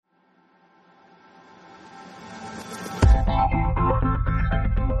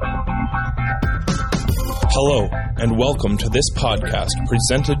Hello, and welcome to this podcast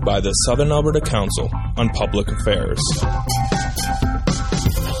presented by the Southern Alberta Council on Public Affairs.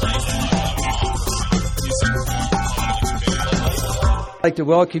 I'd like to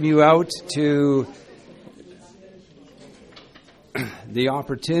welcome you out to the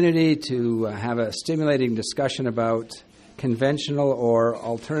opportunity to have a stimulating discussion about conventional or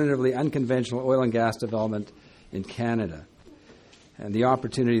alternatively unconventional oil and gas development in Canada, and the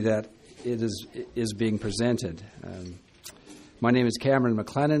opportunity that it is being presented. My name is Cameron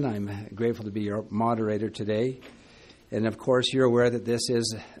McLennan. I'm grateful to be your moderator today. And of course, you're aware that this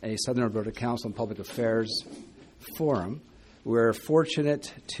is a Southern Alberta Council on Public Affairs forum. We're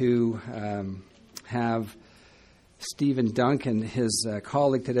fortunate to have Stephen Dunk and his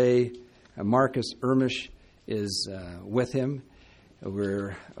colleague today, Marcus Ermish, is with him.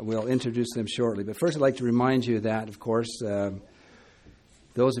 We'll introduce them shortly. But first, I'd like to remind you that, of course,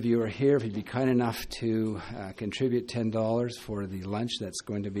 those of you who are here, if you'd be kind enough to contribute $10 for the lunch that's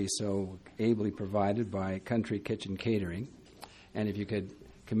going to be so ably provided by Country Kitchen Catering, and if you could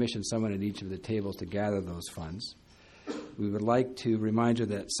commission someone at each of the tables to gather those funds. We would like to remind you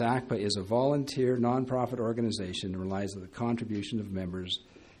that SACPA is a volunteer, nonprofit organization and relies on the contribution of members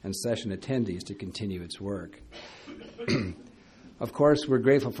and session attendees to continue its work. Of course, we're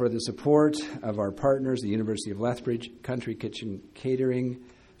grateful for the support of our partners, the University of Lethbridge, Country Kitchen Catering,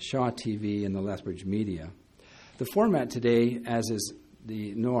 Shaw TV, and the Lethbridge Media. The format today, as is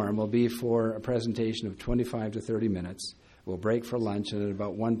the norm, will be for a presentation of 25 to 30 minutes. We'll break for lunch, and at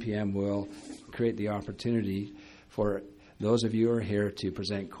about 1 p.m. we'll create the opportunity for those of you who are here to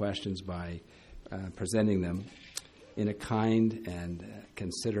present questions by presenting them in a kind and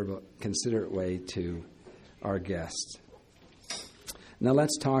considerate way to our guests. Now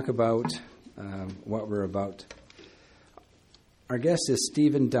let's talk about what we're about. Our guest is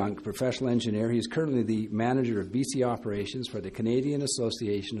Stephen Dunk, professional engineer. He's currently the manager of BC operations for the Canadian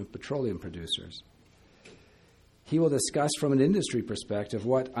Association of Petroleum Producers. He will discuss from an industry perspective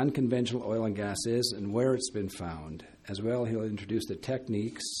what unconventional oil and gas is and where it's been found. As well, he'll introduce the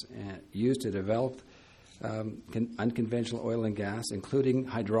techniques used to develop unconventional oil and gas, including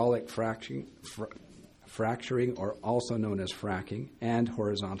hydraulic fracturing, or also known as fracking, and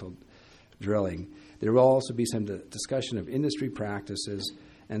horizontal drilling. There will also be some discussion of industry practices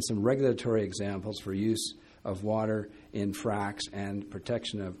and some regulatory examples for use of water in fracs and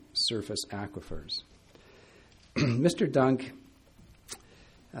protection of surface aquifers. Mr. Dunk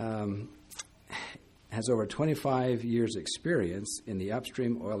has over 25 years' experience in the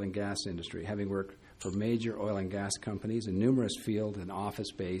upstream oil and gas industry, having worked for major oil and gas companies in numerous field and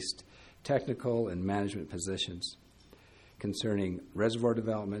office-based technical and management positions concerning reservoir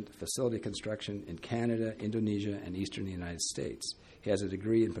development, facility construction in Canada, Indonesia, and eastern United States. He has a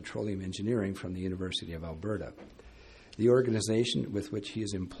degree in petroleum engineering from the University of Alberta. The organization with which he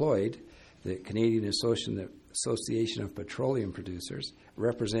is employed, the Canadian Association of Petroleum Producers,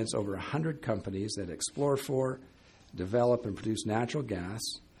 represents over 100 companies that explore for, develop, and produce natural gas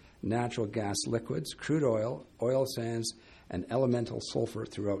liquids, crude oil, oil sands, and elemental sulfur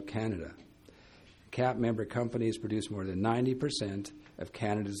throughout Canada. CAPP member companies produce more than 90% of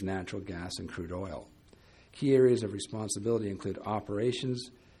Canada's natural gas and crude oil. Key areas of responsibility include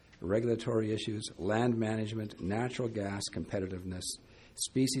operations, regulatory issues, land management, natural gas competitiveness,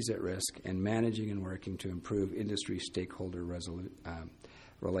 species at risk, and managing and working to improve industry stakeholder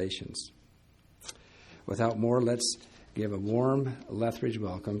relations. Without more, let's give a warm Lethbridge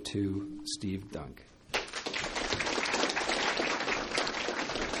welcome to Steve Dunk.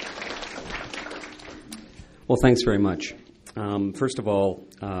 Well, thanks very much. First of all,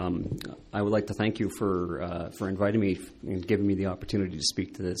 I would like to thank you for inviting me and giving me the opportunity to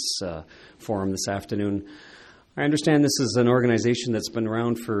speak to this forum this afternoon. I understand this is an organization that's been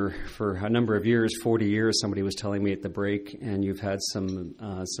around for a number of years, 40 years, somebody was telling me at the break, and you've had some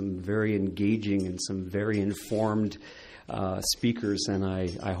very engaging and some very informed speakers, and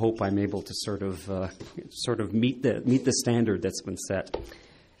I hope I'm able to sort of meet the standard that's been set.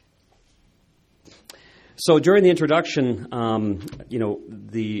 So during the introduction,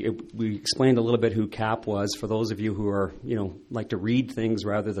 we explained a little bit who CAPP was. For those of you who are, like to read things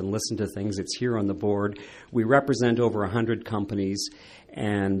rather than listen to things, it's here on the board. We represent over 100 companies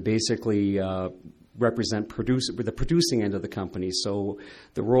and basically represent the producing end of the company. So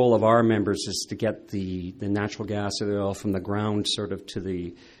the role of our members is to get the natural gas or the oil from the ground sort of to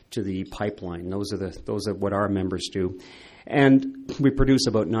the pipeline. Those are what our members do. And we produce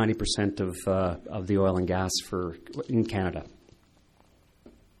about 90% of the oil and gas in Canada.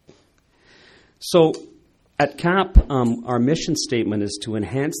 So At CAPP, our mission statement is to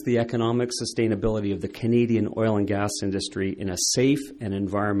enhance the economic sustainability of the Canadian oil and gas industry in a safe and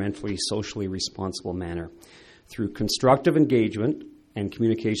environmentally, socially responsible manner through constructive engagement and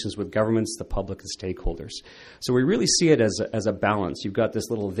communications with governments, the public, and stakeholders. So we really see it as a balance. You've got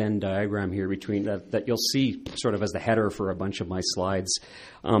this little Venn diagram here between that you'll see sort of as the header for a bunch of my slides.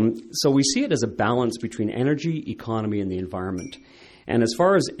 So we see it as a balance between energy, economy, and the environment. And as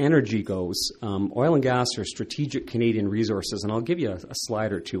far as energy goes, oil and gas are strategic Canadian resources, and I'll give you a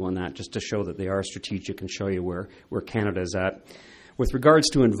slide or two on that just to show that they are strategic and show you where Canada is at. With regards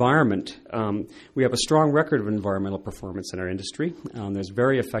to environment, we have a strong record of environmental performance in our industry. There's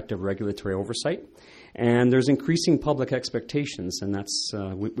very effective regulatory oversight, and there's increasing public expectations, and that's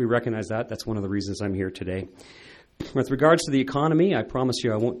we recognize that. That's one of the reasons I'm here today. With regards to the economy, I promise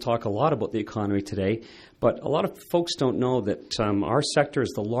you I won't talk a lot about the economy today, but a lot of folks don't know that our sector is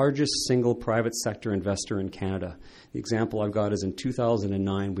the largest single private sector investor in Canada. The example I've got is in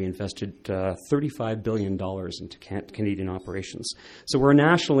 2009, we invested $35 billion into Canadian operations. So we're a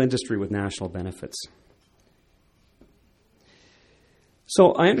national industry with national benefits.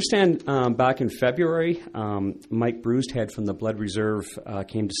 So I understand back in February, Mike Brewsted from the Blood Reserve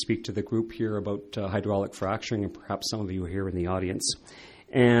came to speak to the group here about hydraulic fracturing, and perhaps some of you are here in the audience.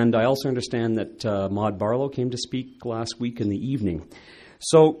 And I also understand that Maud Barlow came to speak last week in the evening.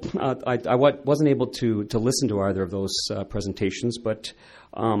 So I wasn't able to listen to either of those presentations, but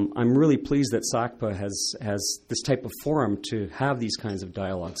I'm really pleased that SACPA has this type of forum to have these kinds of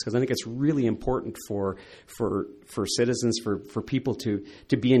dialogues, because I think it's really important for citizens, for people to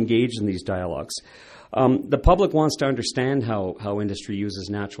be engaged in these dialogues. The public wants to understand how industry uses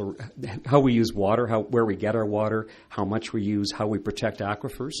how we use water, where we get our water, how much we use, how we protect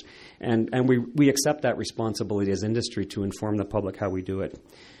aquifers, and we accept that responsibility as industry to inform the public how we do it.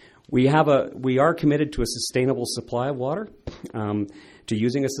 We are committed to a sustainable supply of water. To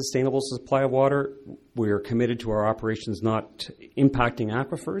using a sustainable supply of water, we are committed to our operations not impacting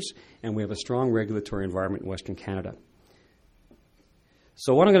aquifers, and we have a strong regulatory environment in Western Canada.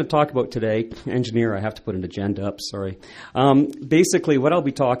 So what I'm going to talk about today, engineer, I have to put an agenda up, sorry. Basically, what I'll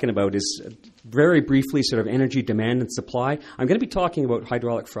be talking about is very briefly sort of energy demand and supply. I'm going to be talking about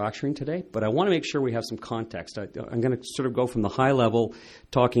hydraulic fracturing today, but I want to make sure we have some context. I'm going to sort of go from the high level,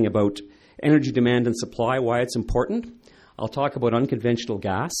 talking about energy demand and supply, why it's important. I'll talk about unconventional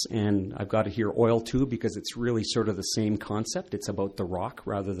gas, and I've got to hear oil too, because it's really sort of the same concept. It's about the rock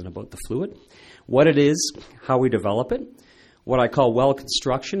rather than about the fluid. What it is, how we develop it, what I call well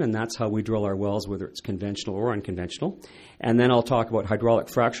construction, and that's how we drill our wells, whether it's conventional or unconventional. And then I'll talk about hydraulic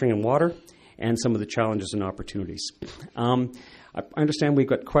fracturing and water and some of the challenges and opportunities. I understand we've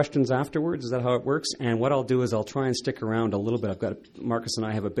got questions afterwards. Is that how it works? And what I'll do is I'll try and stick around a little bit. Marcus and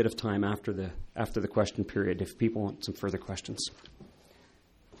I have a bit of time after the question period if people want some further questions.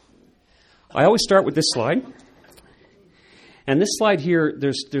 I always start with this slide. And this slide here,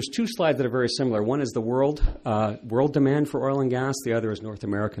 there's two slides that are very similar. One is the world demand for oil and gas. The other is North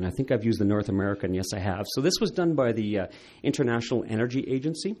American. I think I've used the North American. Yes, I have. So this was done by the International Energy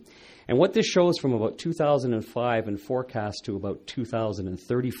Agency. And what this shows from about 2005 and forecast to about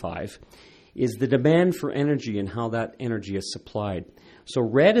 2035 is the demand for energy and how that energy is supplied. So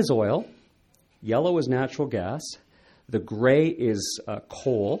red is oil, yellow is natural gas, the gray is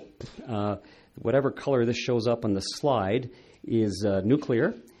coal. Whatever color this shows up on the slide is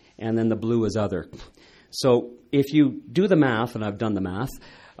nuclear, and then the blue is other. So if you do the math, and I've done the math,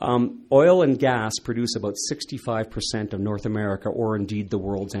 oil and gas produce about 65% of North America, or indeed the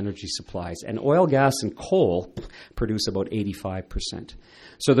world's energy supplies. And oil, gas, and coal produce about 85%.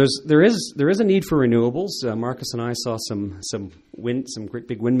 So there is a need for renewables. Marcus and I saw some great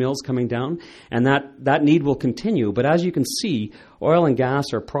big windmills coming down, and that need will continue. But as you can see, oil and gas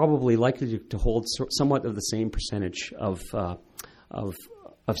are probably likely to hold somewhat of the same percentage of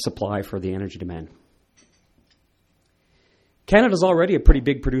supply for the energy demand. Canada's already a pretty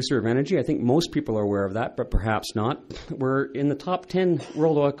big producer of energy. I think most people are aware of that, but perhaps not. We're in the top 10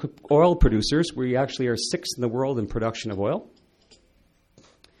 world oil producers. We actually are sixth in the world in production of oil.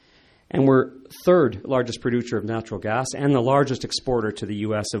 And we're third largest producer of natural gas and the largest exporter to the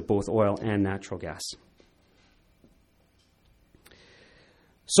U.S. of both oil and natural gas.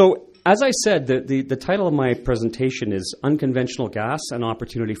 So, as I said, the title of my presentation is Unconventional Gas, an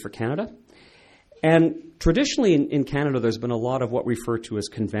Opportunity for Canada. And traditionally in Canada, there's been a lot of what we refer to as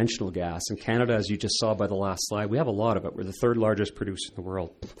conventional gas. In Canada, as you just saw by the last slide, we have a lot of it. We're the third largest producer in the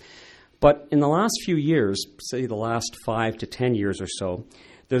world. But in the last few years, say the last 5 to 10 years or so,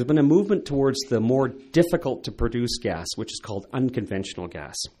 there's been a movement towards the more difficult to produce gas, which is called unconventional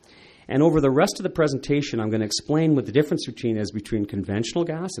gas. And over the rest of the presentation, I'm going to explain what the difference is between conventional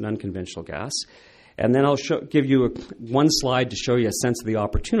gas and unconventional gas. And then I'll give you one slide to show you a sense of the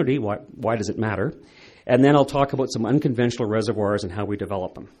opportunity. Why does it matter? And then I'll talk about some unconventional reservoirs and how we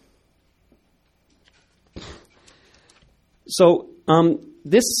develop them. So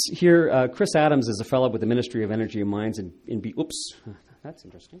this here, Chris Adams is a fellow with the Ministry of Energy and Mines oops, that's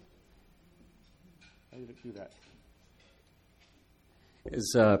interesting. How did it do that?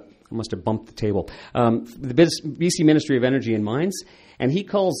 I must have bumped the table. The BC Ministry of Energy and Mines, and he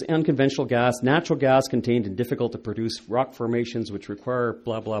calls unconventional gas natural gas contained in difficult-to-produce rock formations which require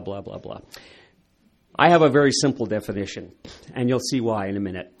blah, blah, blah, blah, blah. I have a very simple definition, and you'll see why in a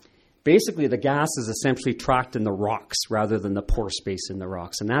minute. Basically, the gas is essentially trapped in the rocks rather than the pore space in the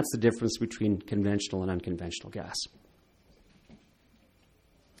rocks, and that's the difference between conventional and unconventional gas.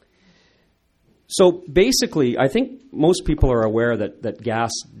 So basically, I think most people are aware that gas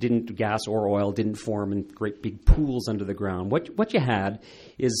or oil didn't form in great big pools under the ground. What you had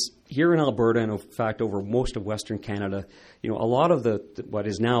is here in Alberta, and in fact over most of Western Canada, a lot of what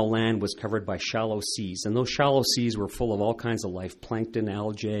is now land was covered by shallow seas, and those shallow seas were full of all kinds of life, plankton,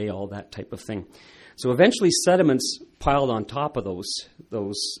 algae, all that type of thing. So eventually, sediments piled on top of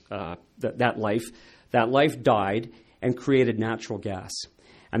that life. That life died and created natural gas.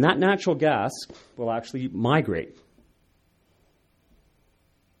 And that natural gas will actually migrate.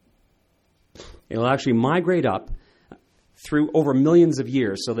 It'll actually migrate up through over millions of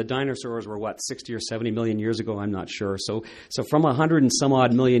years. So the dinosaurs were, 60 or 70 million years ago? I'm not sure. So from 100 and some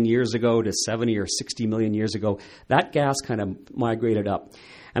odd million years ago to 70 or 60 million years ago, that gas kind of migrated up.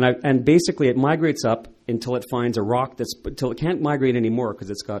 And basically it migrates up until it finds a rock until it can't migrate anymore because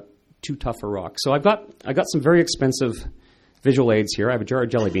it's got too tough a rock. So I've got some very expensive visual aids here. I have a jar of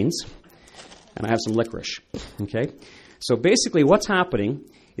jelly beans, and I have some licorice. Okay, so basically, what's happening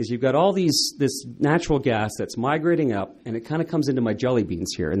is you've got this natural gas that's migrating up, and it kind of comes into my jelly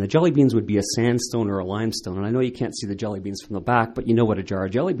beans here. And the jelly beans would be a sandstone or a limestone. And I know you can't see the jelly beans from the back, but you know what a jar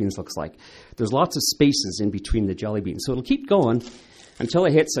of jelly beans looks like. There's lots of spaces in between the jelly beans, so it'll keep going until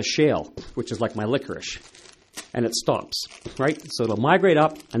it hits a shale, which is like my licorice, and it stops. Right, so it'll migrate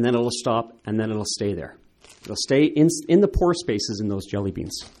up, and then it'll stop, and then it'll stay there. It'll stay in the pore spaces in those jelly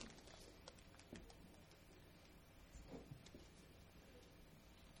beans.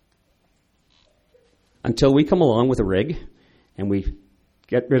 Until we come along with a rig and we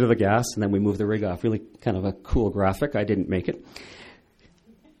get rid of the gas and then we move the rig off. Really kind of a cool graphic. I didn't make it.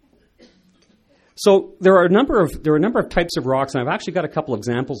 So there are a number of types of rocks, and I've actually got a couple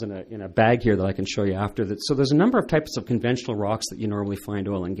examples in a bag here that I can show you after that. So there's a number of types of conventional rocks that you normally find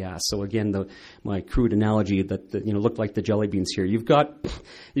oil and gas. So again, my crude analogy that look like the jelly beans here. You've got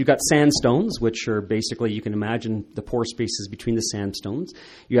sandstones, which are basically, you can imagine the pore spaces between the sandstones.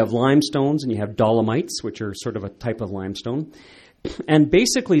 You have limestones and you have dolomites, which are sort of a type of limestone. And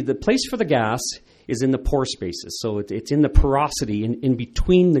basically, the place for the gas is in the pore spaces. So it's in the porosity in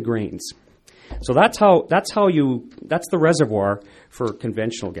between the grains. So that's the reservoir for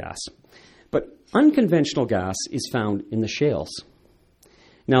conventional gas. But unconventional gas is found in the shales.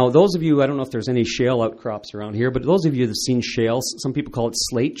 Now, those of you, I don't know if there's any shale outcrops around here, but those of you that have seen shales, some people call it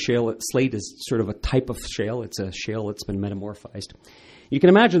slate. Slate is sort of a type of shale. It's a shale that's been metamorphized. You can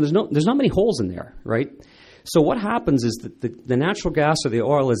imagine there's not many holes in there, right? So what happens is that the natural gas or the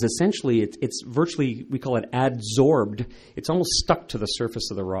oil is essentially, it's virtually, we call it adsorbed. It's almost stuck to the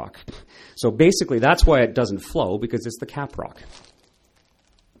surface of the rock. So basically, that's why it doesn't flow, because it's the CAPP rock.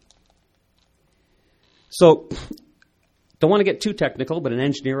 So don't want to get too technical, but an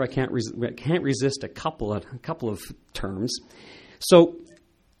engineer, I can't resist a couple of terms. So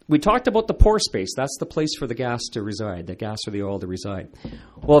we talked about the pore space. That's the place for the gas to reside, the gas or the oil to reside.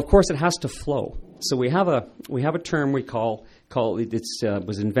 Well, of course, it has to flow. So we have a term we call it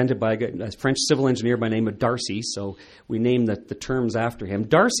was invented by a French civil engineer by the name of Darcy. So we named the terms after him.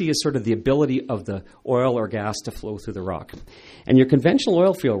 Darcy is sort of the ability of the oil or gas to flow through the rock. And your conventional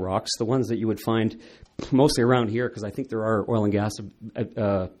oil field rocks, the ones that you would find mostly around here, because I think there are oil and gas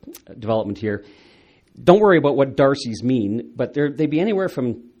development here. Don't worry about what Darcys mean, but they'd be anywhere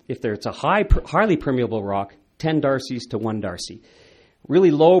from, if it's a highly permeable rock, 10 Darcys to 1 Darcy.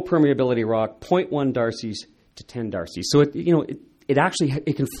 Really low permeability rock, 0.1 Darcys to 10 Darcys. So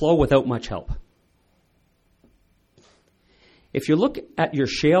it can flow without much help. If you look at your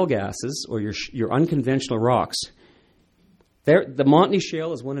shale gases or your unconventional rocks, the Montney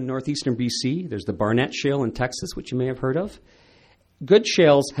Shale is one in northeastern BC. There's the Barnett Shale in Texas, which you may have heard of. Good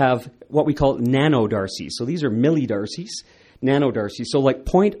shales have what we call nanodarcies. So these are millidarcies, nanodarcies. So like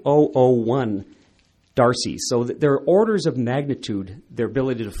 0.001 Darcy. So their orders of magnitude, their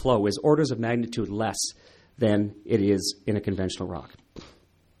ability to flow is orders of magnitude less than it is in a conventional rock.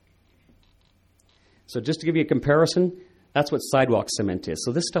 So just to give you a comparison, that's what sidewalk cement is.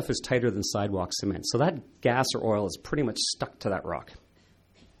 So this stuff is tighter than sidewalk cement. So that gas or oil is pretty much stuck to that rock.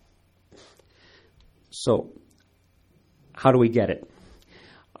 So how do we get it?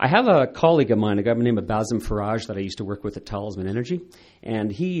 I have a colleague of mine, a guy named Basim Faraj, that I used to work with at Talisman Energy,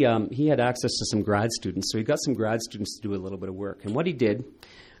 and he had access to some grad students, so he got some grad students to do a little bit of work. And what he did,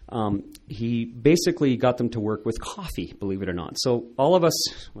 he basically got them to work with coffee, believe it or not. So all of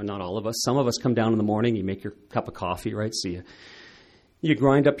us, well, not all of us, some of us come down in the morning, you make your cup of coffee, right? So you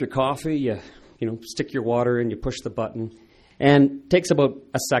grind up your coffee, you stick your water in, you push the button, and it takes about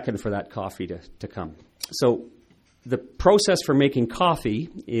a second for that coffee to come. So the process for making coffee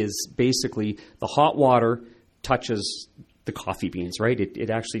is basically the hot water touches the coffee beans, right? It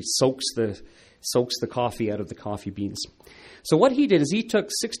actually soaks the coffee out of the coffee beans. So what he did is he took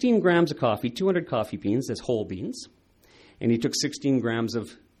 16 grams of coffee, 200 coffee beans, that's whole beans, and he took 16 grams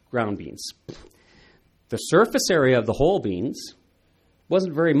of ground beans. The surface area of the whole beans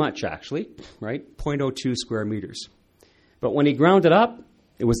wasn't very much, actually, right? 0.02 square meters. But when he ground it up,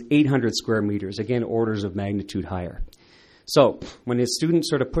 it was 800 square meters, again, orders of magnitude higher. So when his student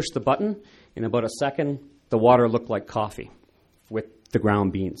sort of pushed the button, in about a second, the water looked like coffee with the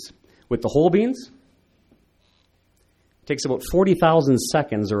ground beans. With the whole beans, it takes about 40,000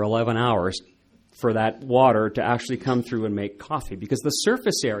 seconds or 11 hours for that water to actually come through and make coffee because the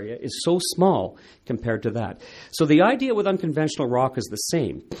surface area is so small compared to that. So the idea with unconventional rock is the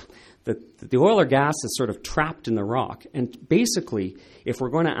same. The oil or gas is sort of trapped in the rock. And basically, if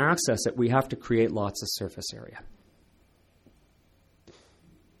we're going to access it, we have to create lots of surface area.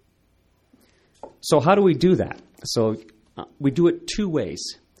 So how do we do that? So we do it two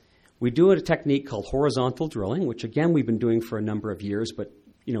ways. We do it a technique called horizontal drilling, which, again, we've been doing for a number of years. But,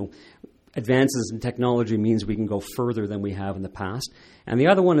 advances in technology means we can go further than we have in the past. And the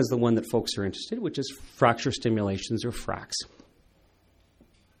other one is the one that folks are interested in, which is fracture stimulations or fracs.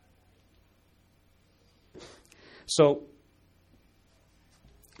 So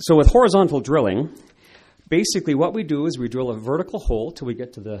with horizontal drilling, basically what we do is we drill a vertical hole till we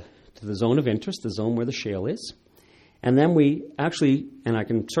get to the zone of interest, the zone where the shale is. And then we actually, and I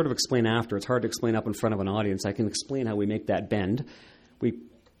can sort of explain after, it's hard to explain up in front of an audience, I can explain how we make that bend. We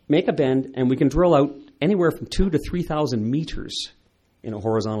make a bend and we can drill out anywhere from 2,000 to 3,000 meters in a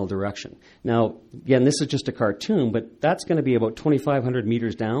horizontal direction. Now, again, this is just a cartoon, but that's going to be about 2,500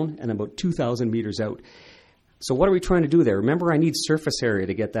 meters down and about 2,000 meters out. So what are we trying to do there? Remember, I need surface area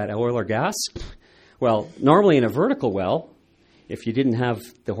to get that oil or gas. Well, normally in a vertical well, if you didn't have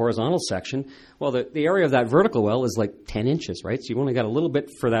the horizontal section, well, the area of that vertical well is like 10 inches, right? So you've only got a little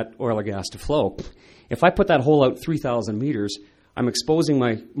bit for that oil or gas to flow. If I put that hole out 3,000 meters, I'm exposing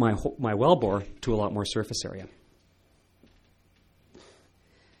my well bore to a lot more surface area.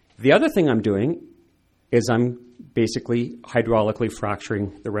 The other thing I'm doing is I'm basically hydraulically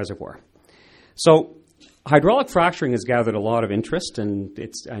fracturing the reservoir. So hydraulic fracturing has gathered a lot of interest, and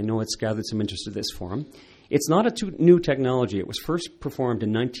I know it's gathered some interest in this forum. It's not a new technology. It was first performed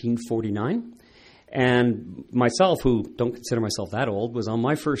in 1949, and myself, who don't consider myself that old, was on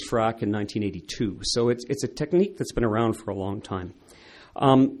my first frac in 1982. So it's a technique that's been around for a long time.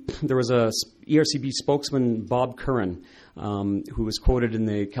 There was a ERCB spokesman, Bob Curran, who was quoted in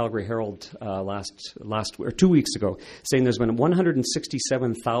the Calgary Herald last 2 weeks ago, saying there's been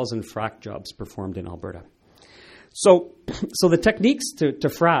 167,000 frac jobs performed in Alberta. So the techniques to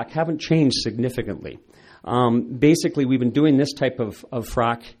frac haven't changed significantly. Basically, we've been doing this type of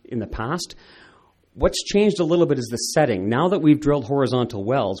frac in the past. What's changed a little bit is the setting. Now that we've drilled horizontal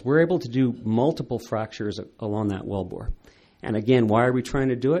wells, we're able to do multiple fractures along that wellbore. And again, why are we trying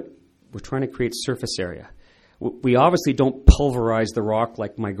to do it? We're trying to create surface area. We obviously don't pulverize the rock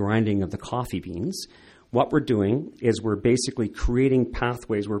like my grinding of the coffee beans. What we're doing is we're basically creating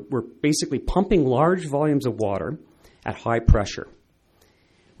pathways. We're basically pumping large volumes of water at high pressure.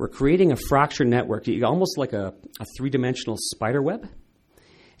 We're creating a fracture network, almost like a three-dimensional spider web.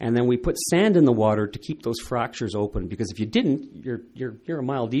 And then we put sand in the water to keep those fractures open. Because if you didn't, you're a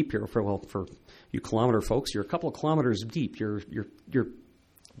mile deep here. For you kilometer folks, you're a couple of kilometers deep. Your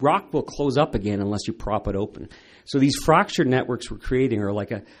rock will close up again unless you prop it open. So these fracture networks we're creating are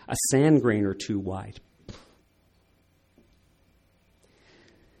like a sand grain or two wide.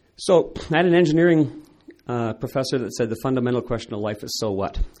 So I had an engineering professor that said the fundamental question of life is so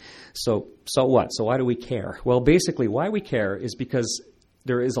what? So what? So why do we care? Well, basically why we care is because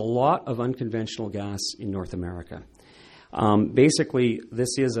there is a lot of unconventional gas in North America. Basically,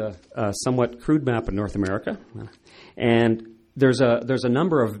 this is a somewhat crude map of North America, and there's a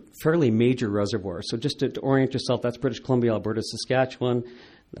number of fairly major reservoirs. So just to orient yourself, that's British Columbia, Alberta, Saskatchewan.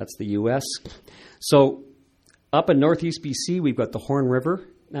 That's the U.S. So up in northeast BC, we've got the Horn River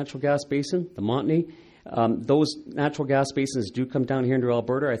natural gas basin, the Montney. Those natural gas basins do come down here into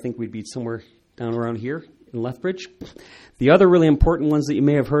Alberta. I think we'd be somewhere down around here in Lethbridge. The other really important ones that you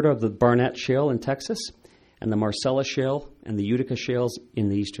may have heard of, the Barnett Shale in Texas, and the Marcellus Shale and the Utica Shales in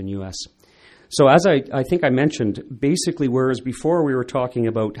the eastern U.S. So as I think I mentioned, basically whereas before we were talking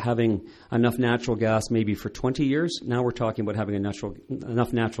about having enough natural gas maybe for 20 years, now we're talking about having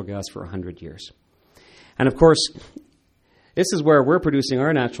enough natural gas for 100 years. And of course, this is where we're producing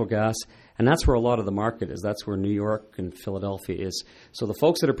our natural gas, and that's where a lot of the market is. That's where New York and Philadelphia is. So the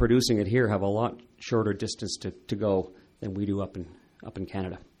folks that are producing it here have a lot shorter distance to go than we do up in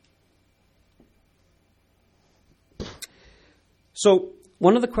Canada. So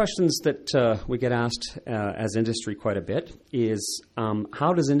one of the questions that we get asked as industry quite a bit is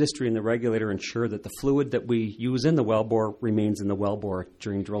how does industry and the regulator ensure that the fluid that we use in the wellbore remains in the wellbore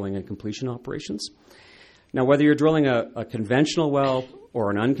during drilling and completion operations? Now, whether you're drilling a conventional well or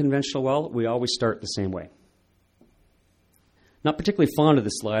an unconventional well, we always start the same way. Not particularly fond of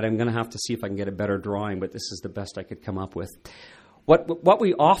this slide. I'm going to have to see if I can get a better drawing, but this is the best I could come up with. What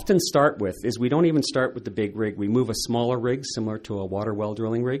we often start with is we don't even start with the big rig. We move a smaller rig similar to a water well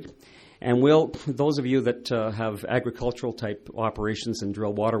drilling rig. And those of you that have agricultural type operations and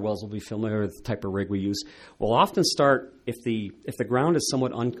drill water wells will be familiar with the type of rig we use. We'll often start, if the ground is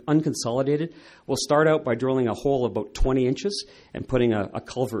somewhat unconsolidated, we'll start out by drilling a hole about 20 inches and putting a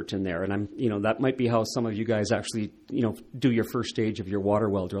culvert in there. And that might be how some of you guys actually do your first stage of your water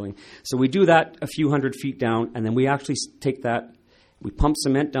well drilling. So we do that a few hundred feet down, and then we actually take that, we pump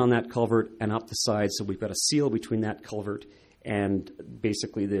cement down that culvert and up the side, so we've got a seal between that culvert and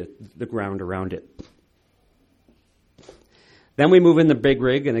basically the ground around it. Then we move in the big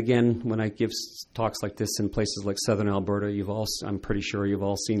rig, and again, when I give talks like this in places like Southern Alberta, I'm pretty sure you've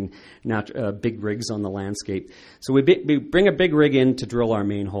all seen big rigs on the landscape. So we bring a big rig in to drill our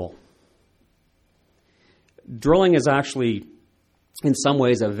main hole. Drilling is actually, in some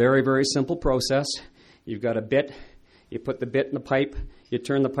ways, a very, very simple process. You've got a bit, you put the bit in the pipe, you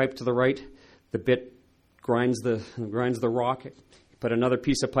turn the pipe to the right, the bit grinds the rock, you put another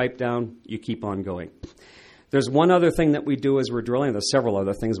piece of pipe down, you keep on going. There's one other thing that we do as we're drilling. There's several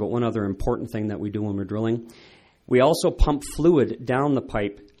other things, but one other important thing that we do when we're drilling. We also pump fluid down the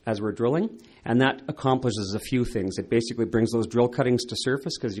pipe as we're drilling, and that accomplishes a few things. It basically brings those drill cuttings to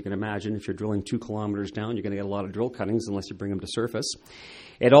surface, because you can imagine if you're drilling 2 kilometers down, you're going to get a lot of drill cuttings unless you bring them to surface.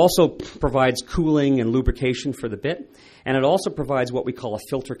 It also provides cooling and lubrication for the bit, and it also provides what we call a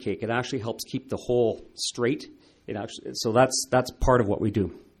filter cake. It actually helps keep the hole straight. So that's part of what we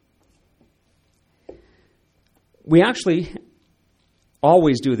do. We actually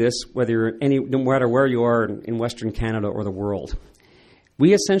always do this, no matter where you are in Western Canada or the world.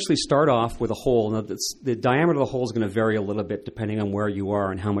 We essentially start off with a hole. Now, the diameter of the hole is going to vary a little bit depending on where you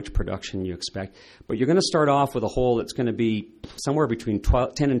are and how much production you expect. But you're going to start off with a hole that's going to be somewhere between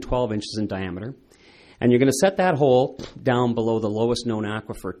 10 and 12 inches in diameter. And you're going to set that hole down below the lowest known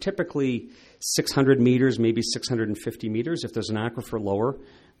aquifer, typically 600 meters, maybe 650 meters. If there's an aquifer lower,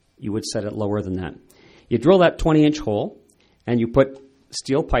 you would set it lower than that. You drill that 20-inch hole, and you put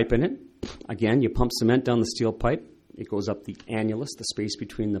steel pipe in it. Again, you pump cement down the steel pipe. It goes up the annulus, the space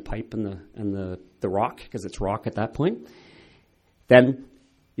between the pipe and the rock, because it's rock at that point. Then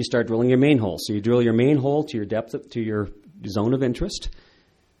you start drilling your main hole. So you drill your main hole to your depth, to your zone of interest,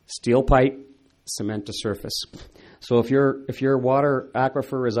 steel pipe, cement to surface. So if your water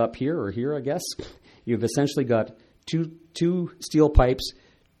aquifer is up here or here, I guess, you've essentially got two steel pipes,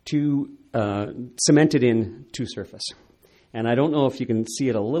 cemented in to surface. And I don't know if you can see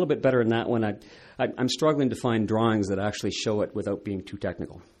it a little bit better in that one. I'm struggling to find drawings that actually show it without being too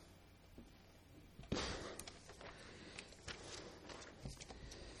technical.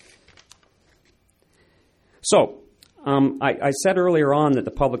 So, I said earlier on that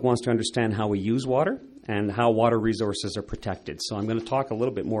the public wants to understand how we use water and how water resources are protected. So I'm going to talk a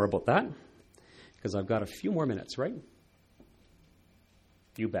little bit more about that, because I've got a few more minutes, right?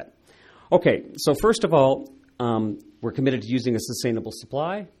 You bet. Okay, so first of all, we're committed to using a sustainable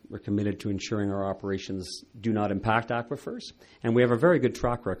supply. We're committed to ensuring our operations do not impact aquifers. And we have a very good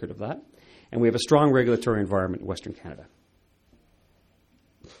track record of that. And we have a strong regulatory environment in Western Canada.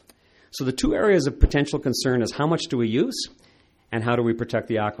 So the two areas of potential concern is how much do we use and how do we protect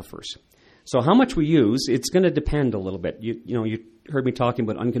the aquifers. So how much we use, it's going to depend a little bit. You heard me talking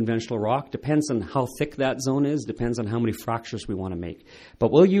about unconventional rock. Depends on how thick that zone is, depends on how many fractures we want to make.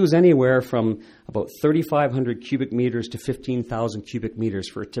 But we'll use anywhere from about 3,500 cubic meters to 15,000 cubic meters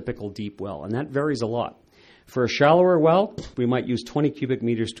for a typical deep well, and that varies a lot. For a shallower well, we might use 20 cubic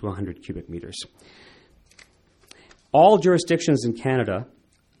meters to 100 cubic meters. All jurisdictions in Canada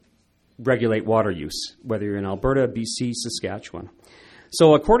regulate water use, whether you're in Alberta, BC, Saskatchewan.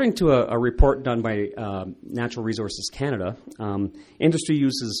 So according to a report done by Natural Resources Canada, industry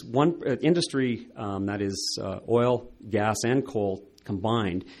uses that is oil, gas, and coal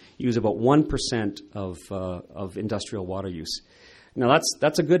combined, use about 1% of industrial water use. Now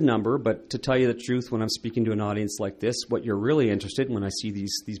that's a good number, but to tell you the truth, when I'm speaking to an audience like this, what you're really interested in when I see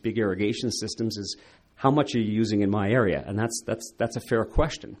these big irrigation systems is how much are you using in my area, and that's a fair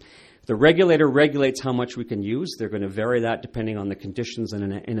question. The regulator regulates how much we can use. They're going to vary that depending on the conditions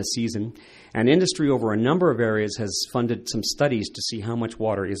in a season. And industry over a number of areas has funded some studies to see how much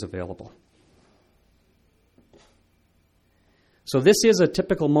water is available. So this is a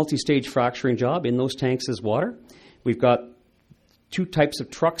typical multi-stage fracturing job. In those tanks is water. We've got two types of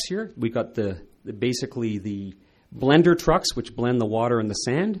trucks here. We've got basically the blender trucks, which blend the water and the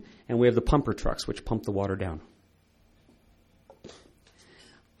sand, and we have the pumper trucks, which pump the water down.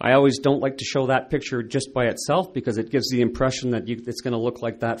 I always don't like to show that picture just by itself because it gives the impression that it's going to look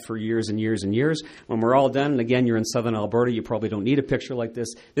like that for years and years and years. When we're all done, and again, you're in Southern Alberta, you probably don't need a picture like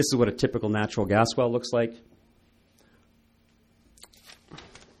this. This is what a typical natural gas well looks like.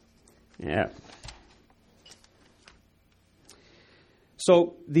 Yeah.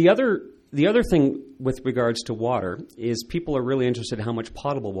 So the other thing with regards to water is people are really interested in how much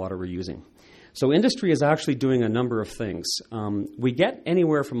potable water we're using. So industry is actually doing a number of things. We get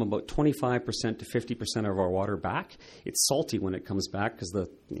anywhere from about 25% to 50% of our water back. It's salty when it comes back because the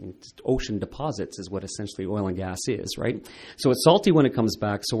ocean deposits is what essentially oil and gas is, right? So it's salty when it comes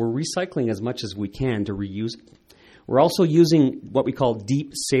back, so we're recycling as much as we can to reuse it. We're also using what we call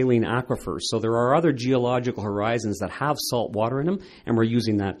deep saline aquifers. So there are other geological horizons that have salt water in them, and we're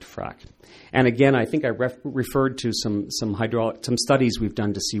using that to frack. And again, I think I referred to some studies we've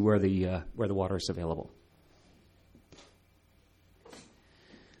done to see where the water is available.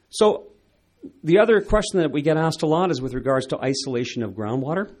 So the other question that we get asked a lot is with regards to isolation of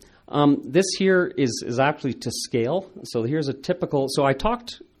groundwater. This here is actually to scale. So here's a typical. So I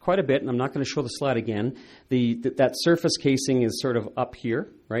talked quite a bit, and I'm not going to show the slide again. That surface casing is sort of up here,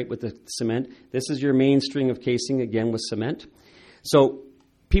 right, with the cement. This is your main string of casing, again, with cement. So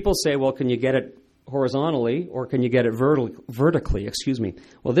people say, well, can you get it horizontally or can you get it vertically?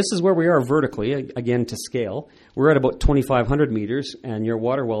 Well, this is where we are vertically, again, to scale. We're at about 2,500 meters, and your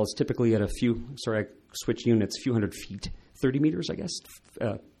water well is typically at a few hundred feet. 30 meters, I guess.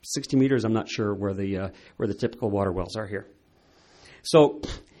 60 meters, I'm not sure where the typical water wells are here. So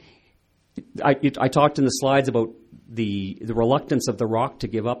I talked in the slides about the reluctance of the rock to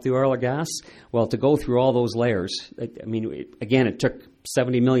give up the oil or gas. Well, to go through all those layers, it took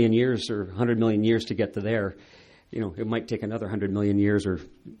 70 million years or 100 million years to get to there. It might take another 100 million years or,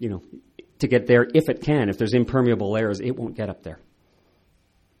 to get there if it can. If there's impermeable layers, it won't get up there.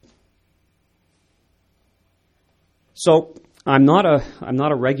 So I'm not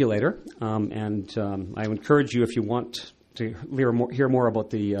a regulator, and I encourage you, if you want to hear more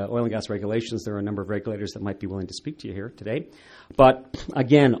about the oil and gas regulations, there are a number of regulators that might be willing to speak to you here today. But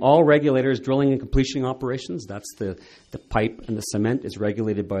again, all regulators, drilling and completion operations, that's the pipe and the cement is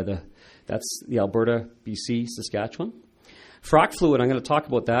regulated by that's the Alberta, BC, Saskatchewan. Frac fluid, I'm going to talk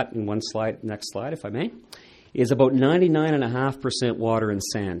about that in one slide, next slide, if I may, is about 99.5% water and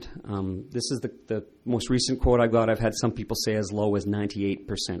sand. This is the most recent quote I got. I've had some people say as low as 98%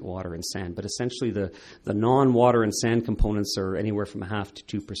 water and sand, but essentially the non-water and sand components are anywhere from 0.5%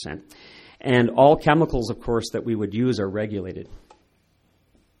 to 2%. And all chemicals, of course, that we would use are regulated.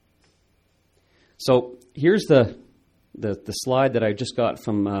 So here's the slide that I just got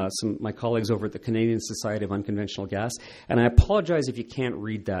from some of my colleagues over at the Canadian Society of Unconventional Gas, and I apologize if you can't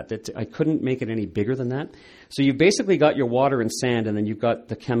read that. I couldn't make it any bigger than that. So you've basically got your water and sand, and then you've got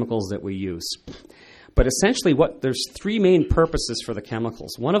the chemicals that we use. But essentially, there's three main purposes for the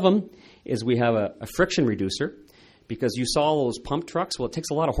chemicals. One of them is we have a friction reducer, because you saw all those pump trucks. Well, it takes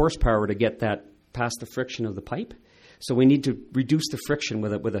a lot of horsepower to get that past the friction of the pipe. So we need to reduce the friction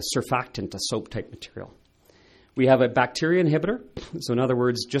with a surfactant, a soap-type material. We have a bacteria inhibitor. So in other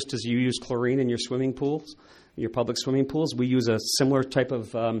words, just as you use chlorine in your swimming pools, your public swimming pools, we use a similar type of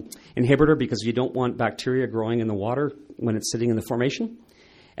inhibitor because you don't want bacteria growing in the water when it's sitting in the formation.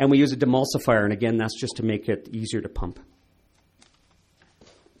 And we use a demulsifier, and again, that's just to make it easier to pump.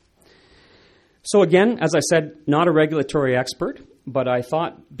 So again, as I said, not a regulatory expert, but I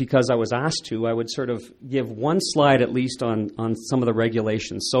thought because I was asked to, I would sort of give one slide at least on some of the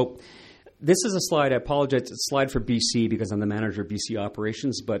regulations. So this is a slide, I apologize, it's a slide for BC because I'm the manager of BC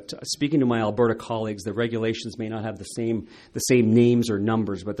operations, but speaking to my Alberta colleagues, the regulations may not have the same names or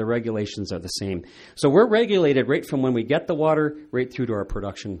numbers, but the regulations are the same. So we're regulated right from when we get the water right through to our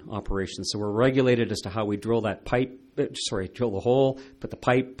production operations. So we're regulated as to how we drill the hole, put the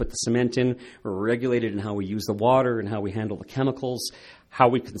pipe, put the cement in. We're regulated in how we use the water and how we handle the chemicals, how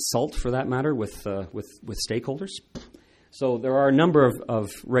we consult, for that matter, with stakeholders. So there are a number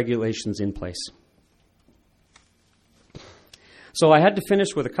of regulations in place. So I had to finish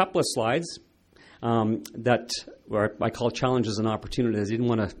with a couple of slides where I call challenges and opportunities. I didn't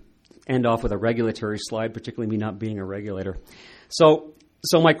want to end off with a regulatory slide, particularly me not being a regulator. So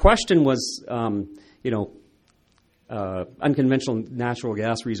my question was, unconventional natural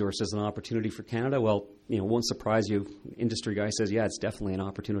gas resources an opportunity for Canada? Well, it won't surprise you. Industry guy says, yeah, it's definitely an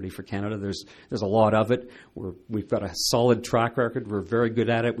opportunity for Canada. There's a lot of it. We've got a solid track record. We're very good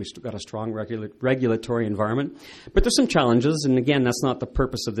at it. We've got a strong regulatory environment. But there's some challenges, and again, that's not the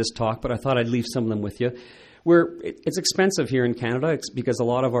purpose of this talk, but I thought I'd leave some of them with you. It's expensive here in Canada. It's because a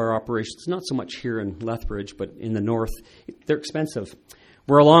lot of our operations, not so much here in Lethbridge, but in the north, they're expensive.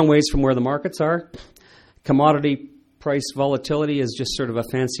 We're a long ways from where the markets are. Commodity price volatility is just sort of a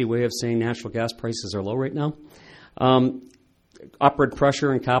fancy way of saying natural gas prices are low right now. Upward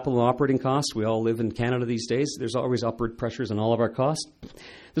pressure in capital and operating costs. We all live in Canada these days. There's always upward pressures on all of our costs.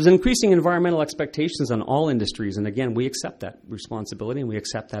 There's increasing environmental expectations on all industries, and again, we accept that responsibility and we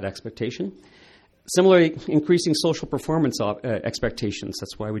accept that expectation. Similarly, increasing social performance expectations.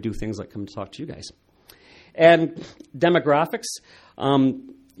 That's why we do things like come to talk to you guys. And demographics.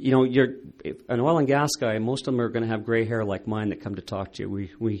 You're an oil and gas guy. Most of them are going to have gray hair like mine that come to talk to you.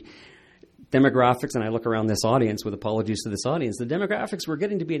 We demographics, and I look around this audience with apologies to this audience. The demographics, we're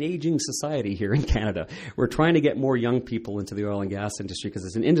getting to be an aging society here in Canada. We're trying to get more young people into the oil and gas industry because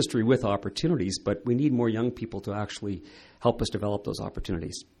it's an industry with opportunities, but we need more young people to actually help us develop those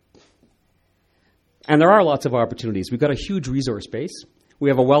opportunities. And there are lots of opportunities. We've got a huge resource base. We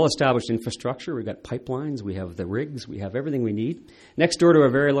have a well-established infrastructure. We've got pipelines. We have the rigs. We have everything we need. Next door to a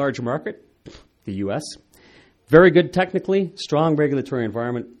very large market, the U.S. Very good technically, strong regulatory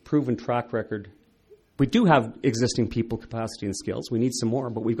environment, proven track record. We do have existing people capacity and skills. We need some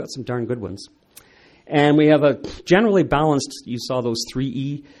more, but we've got some darn good ones. And we have a generally balanced, you saw those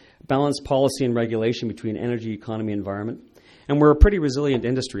 3E, balanced policy and regulation between energy, economy, environment. And we're a pretty resilient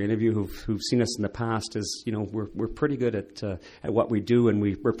industry. Any of you who've seen us in the past is, we're pretty good at what we do, and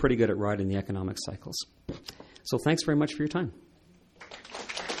we're pretty good at riding the economic cycles. So thanks very much for your time.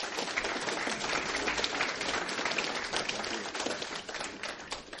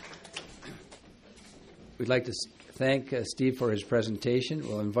 We'd like to thank Steve for his presentation.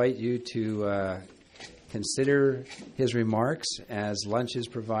 We'll invite you to consider his remarks as lunch is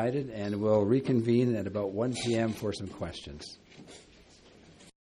provided, and we'll reconvene at about 1 p.m. for some questions.